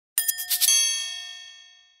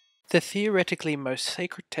The theoretically most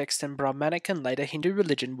sacred text in Brahmanic and later Hindu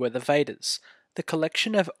religion were the Vedas, the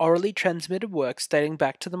collection of orally transmitted works dating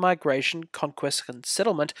back to the migration, conquest, and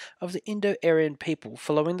settlement of the Indo-Aryan people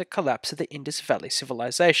following the collapse of the Indus Valley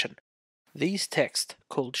civilization. These texts,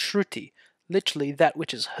 called Shruti, literally that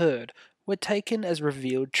which is heard, were taken as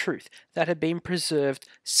revealed truth that had been preserved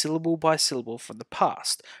syllable by syllable from the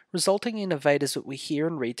past, resulting in the Vedas that we hear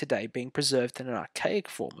and read today being preserved in an archaic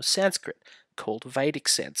form of Sanskrit, called Vedic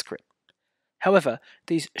Sanskrit. However,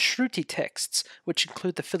 these Shruti texts, which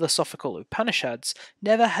include the philosophical Upanishads,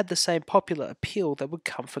 never had the same popular appeal that would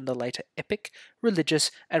come from the later epic,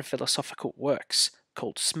 religious, and philosophical works,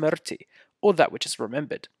 called Smrti, or that which is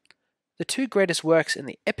remembered. The two greatest works in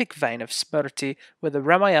the epic vein of Smrti were the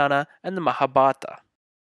Ramayana and the Mahabharata.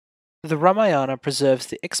 The Ramayana preserves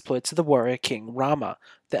the exploits of the warrior king Rama,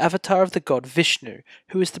 the avatar of the god Vishnu,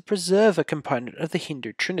 who is the preserver component of the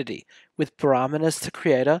Hindu trinity, with Brahman as the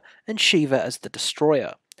creator and Shiva as the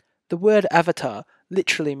destroyer. The word avatar,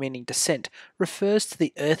 literally meaning descent, refers to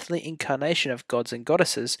the earthly incarnation of gods and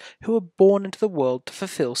goddesses who are born into the world to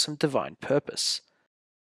fulfill some divine purpose.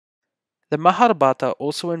 The Mahabharata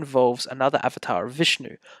also involves another avatar of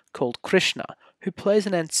Vishnu, called Krishna, who plays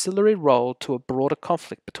an ancillary role to a broader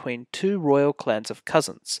conflict between two royal clans of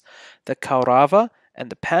cousins, the Kaurava and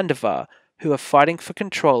the Pandava, who are fighting for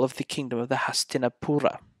control of the kingdom of the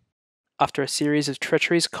Hastinapura. After a series of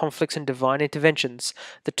treacheries, conflicts, and divine interventions,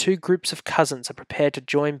 the two groups of cousins are prepared to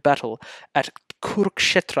join battle at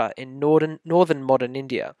Kurukshetra in northern modern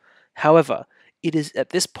India. However, it is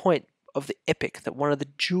at this point of the epic that one of the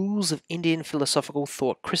jewels of Indian philosophical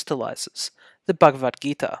thought crystallizes, the Bhagavad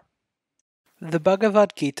Gita. The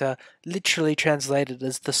Bhagavad Gita, literally translated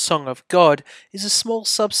as the Song of God, is a small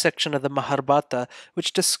subsection of the Mahabharata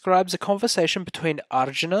which describes a conversation between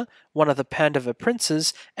Arjuna, one of the Pandava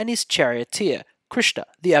princes, and his charioteer, Krishna,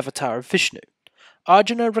 the avatar of Vishnu.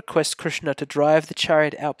 Arjuna requests Krishna to drive the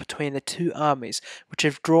chariot out between the two armies which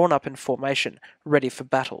have drawn up in formation, ready for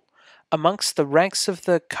battle. Amongst the ranks of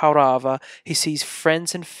the Kaurava, he sees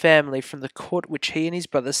friends and family from the court which he and his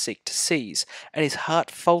brothers seek to seize, and his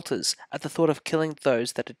heart falters at the thought of killing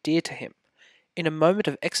those that are dear to him. In a moment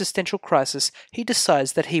of existential crisis, he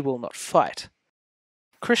decides that he will not fight.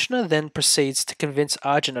 Krishna then proceeds to convince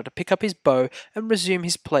Arjuna to pick up his bow and resume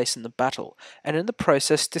his place in the battle, and in the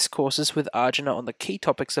process discourses with Arjuna on the key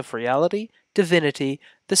topics of reality, divinity,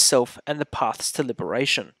 the self, and the paths to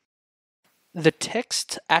liberation. The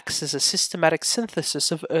text acts as a systematic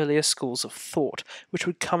synthesis of earlier schools of thought, which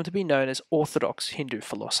would come to be known as orthodox Hindu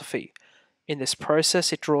philosophy. In this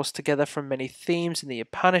process, it draws together from many themes in the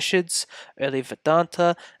Upanishads, early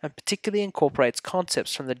Vedanta, and particularly incorporates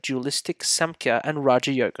concepts from the dualistic Samkhya and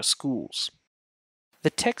Raja Yoga schools. The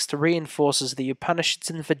text reinforces the Upanishads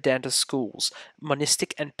and Vedanta schools'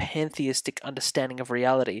 monistic and pantheistic understanding of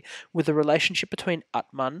reality, with the relationship between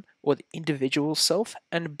Atman, or the individual self,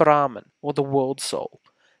 and Brahman, or the world soul.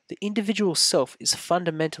 The individual self is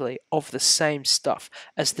fundamentally of the same stuff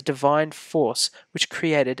as the divine force which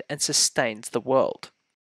created and sustains the world.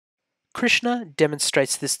 Krishna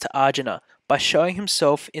demonstrates this to Arjuna by showing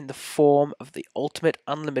himself in the form of the ultimate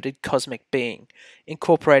unlimited cosmic being,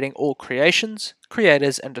 incorporating all creations,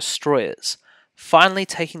 creators, and destroyers, finally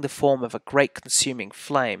taking the form of a great consuming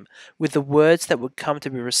flame, with the words that would come to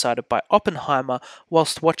be recited by Oppenheimer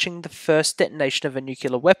whilst watching the first detonation of a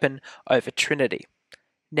nuclear weapon over Trinity.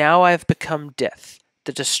 Now I have become death,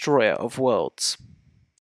 the destroyer of worlds.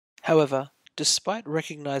 However, despite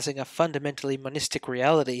recognizing a fundamentally monistic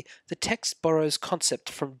reality, the text borrows concept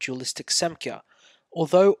from dualistic Samkhya.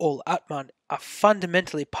 Although all Atman are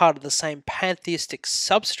fundamentally part of the same pantheistic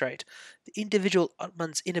substrate, the individual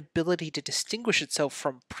Atman's inability to distinguish itself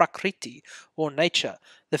from Prakriti, or nature,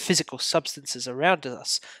 the physical substances around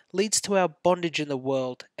us, leads to our bondage in the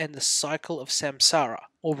world and the cycle of samsara,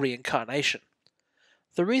 or reincarnation.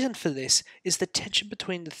 The reason for this is the tension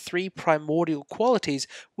between the three primordial qualities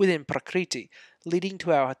within Prakriti, leading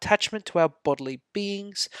to our attachment to our bodily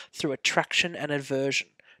beings through attraction and aversion,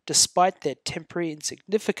 despite their temporary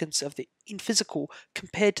insignificance of the physical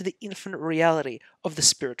compared to the infinite reality of the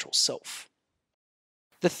spiritual self.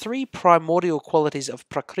 The three primordial qualities of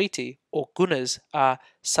Prakriti, or gunas, are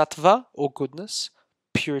sattva, or goodness,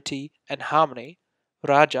 purity and harmony,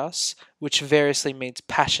 rajas, which variously means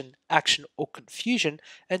passion, action, or confusion,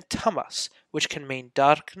 and tamas, which can mean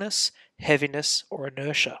darkness, heaviness, or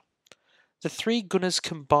inertia. The three gunas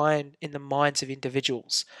combine in the minds of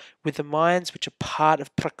individuals, with the minds which are part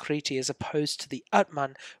of Prakriti as opposed to the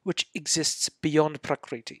Atman, which exists beyond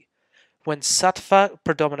Prakriti. When sattva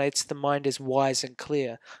predominates, the mind is wise and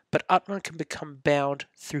clear, but Atman can become bound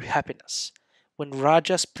through happiness. When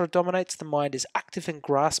Rajas predominates, the mind is active and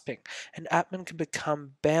grasping, and Atman can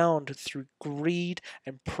become bound through greed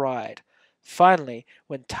and pride. Finally,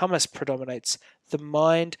 when Tamas predominates, the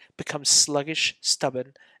mind becomes sluggish,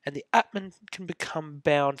 stubborn, and the Atman can become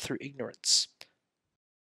bound through ignorance.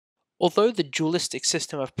 Although the dualistic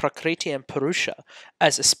system of Prakriti and Purusha,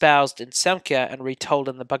 as espoused in Samkhya and retold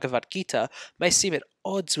in the Bhagavad Gita, may seem at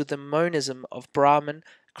odds with the monism of Brahman,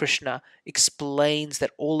 Krishna explains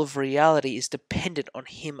that all of reality is dependent on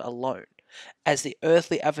him alone, as the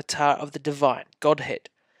earthly avatar of the divine Godhead.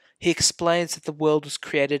 He explains that the world was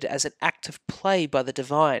created as an act of play by the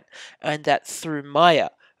divine, and that through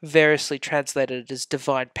Maya, variously translated as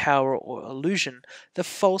divine power or illusion, the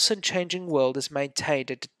false and changing world is maintained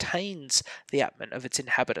and detains the Atman of its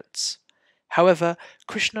inhabitants. However,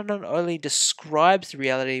 Krishna not only describes the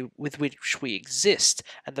reality with which we exist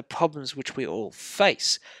and the problems which we all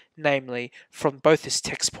face, namely, from both his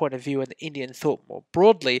text point of view and the Indian thought more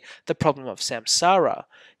broadly, the problem of samsara,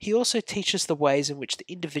 he also teaches the ways in which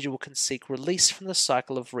the individual can seek release from the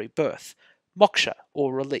cycle of rebirth, moksha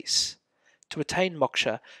or release. To attain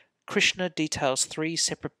moksha, Krishna details 3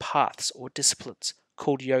 separate paths or disciplines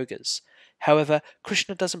called yogas. However,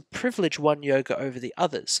 Krishna doesn't privilege one yoga over the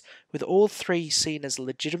others, with all 3 seen as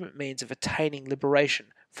legitimate means of attaining liberation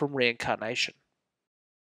from reincarnation.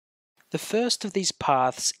 The first of these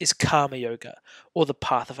paths is karma yoga, or the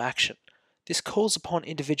path of action. This calls upon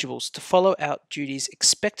individuals to follow out duties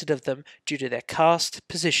expected of them due to their caste,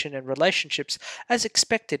 position, and relationships as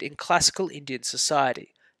expected in classical Indian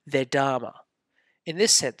society, their dharma. In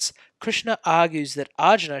this sense, Krishna argues that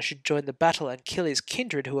Arjuna should join the battle and kill his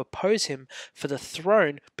kindred who oppose him for the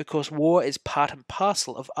throne because war is part and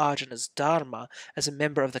parcel of Arjuna's dharma as a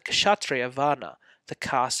member of the Kshatriya Varna, the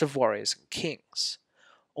caste of warriors and kings.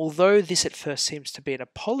 Although this at first seems to be an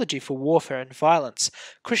apology for warfare and violence,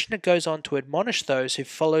 Krishna goes on to admonish those who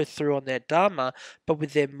follow through on their dharma but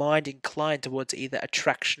with their mind inclined towards either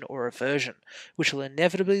attraction or aversion, which will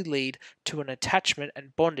inevitably lead to an attachment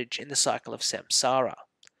and bondage in the cycle of samsara.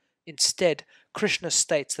 Instead, Krishna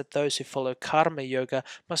states that those who follow karma yoga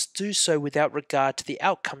must do so without regard to the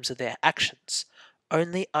outcomes of their actions.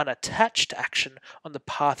 Only unattached action on the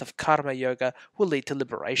path of karma yoga will lead to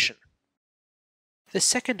liberation. The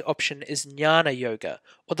second option is Jnana Yoga,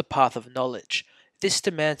 or the path of knowledge. This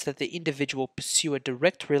demands that the individual pursue a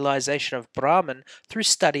direct realization of Brahman through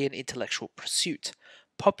study and intellectual pursuit.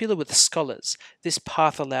 Popular with scholars, this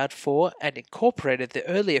path allowed for and incorporated the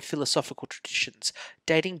earlier philosophical traditions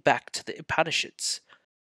dating back to the Upanishads.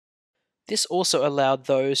 This also allowed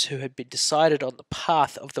those who had been decided on the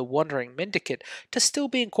path of the wandering mendicant to still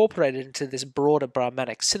be incorporated into this broader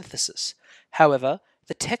Brahmanic synthesis. However,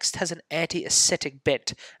 the text has an anti-ascetic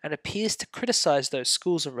bent and appears to criticize those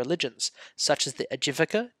schools and religions, such as the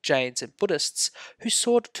Ajivaka, Jains, and Buddhists, who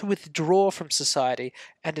sought to withdraw from society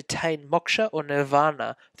and attain moksha or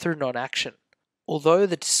nirvana through non-action. Although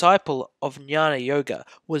the disciple of Jnana Yoga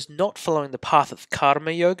was not following the path of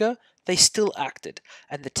Karma Yoga, they still acted,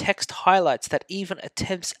 and the text highlights that even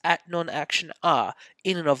attempts at non-action are,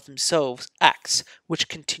 in and of themselves, acts which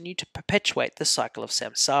continue to perpetuate the cycle of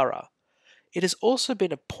samsara. It has also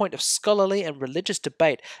been a point of scholarly and religious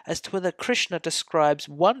debate as to whether Krishna describes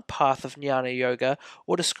one path of Jnana Yoga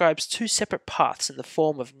or describes 2 separate paths in the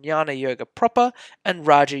form of Jnana Yoga proper and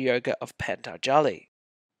Raja Yoga of Patanjali.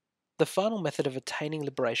 The final method of attaining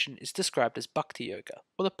liberation is described as Bhakti Yoga,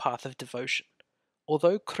 or the path of devotion.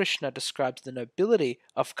 Although Krishna describes the nobility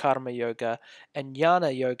of Karma Yoga and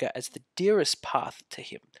Jnana Yoga as the dearest path to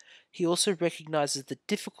him, he also recognizes the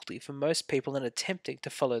difficulty for most people in attempting to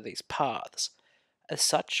follow these paths. As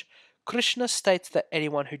such, Krishna states that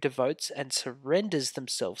anyone who devotes and surrenders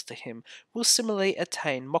themselves to him will similarly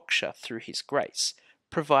attain moksha through his grace,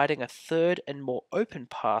 providing a third and more open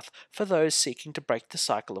path for those seeking to break the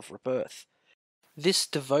cycle of rebirth. This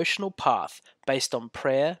devotional path, based on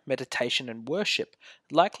prayer, meditation, and worship,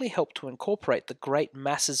 likely helped to incorporate the great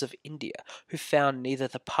masses of India who found neither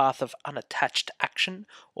the path of unattached action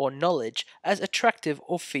or knowledge as attractive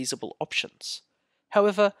or feasible options.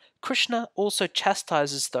 However, Krishna also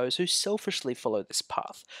chastises those who selfishly follow this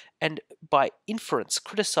path, and by inference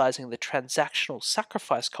criticizing the transactional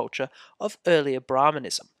sacrifice culture of earlier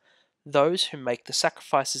Brahmanism. Those who make the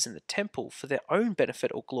sacrifices in the temple for their own benefit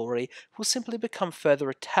or glory will simply become further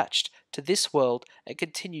attached to this world and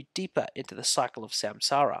continue deeper into the cycle of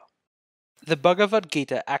samsara. The Bhagavad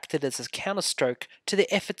Gita acted as a counterstroke to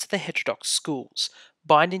the efforts of the heterodox schools,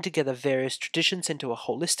 binding together various traditions into a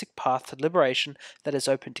holistic path to liberation that is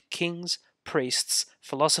open to kings, priests,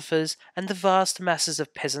 philosophers, and the vast masses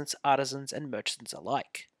of peasants, artisans, and merchants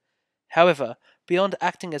alike. However, Beyond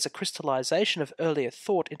acting as a crystallization of earlier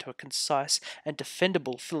thought into a concise and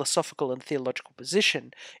defendable philosophical and theological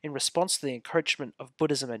position in response to the encroachment of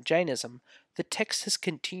Buddhism and Jainism, the text has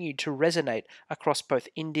continued to resonate across both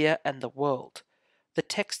India and the world. The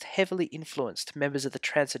text heavily influenced members of the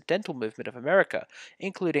Transcendental Movement of America,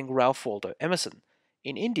 including Ralph Waldo Emerson.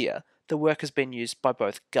 In India, the work has been used by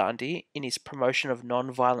both Gandhi in his promotion of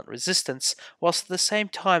non-violent resistance, whilst at the same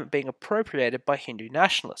time being appropriated by Hindu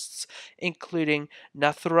nationalists, including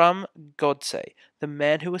Nathuram Godse, the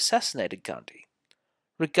man who assassinated Gandhi.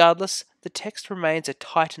 Regardless, the text remains a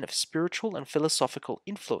titan of spiritual and philosophical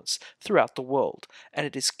influence throughout the world, and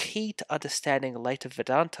it is key to understanding later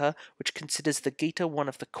Vedanta, which considers the Gita one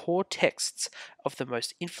of the core texts of the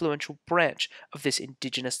most influential branch of this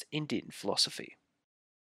indigenous Indian philosophy.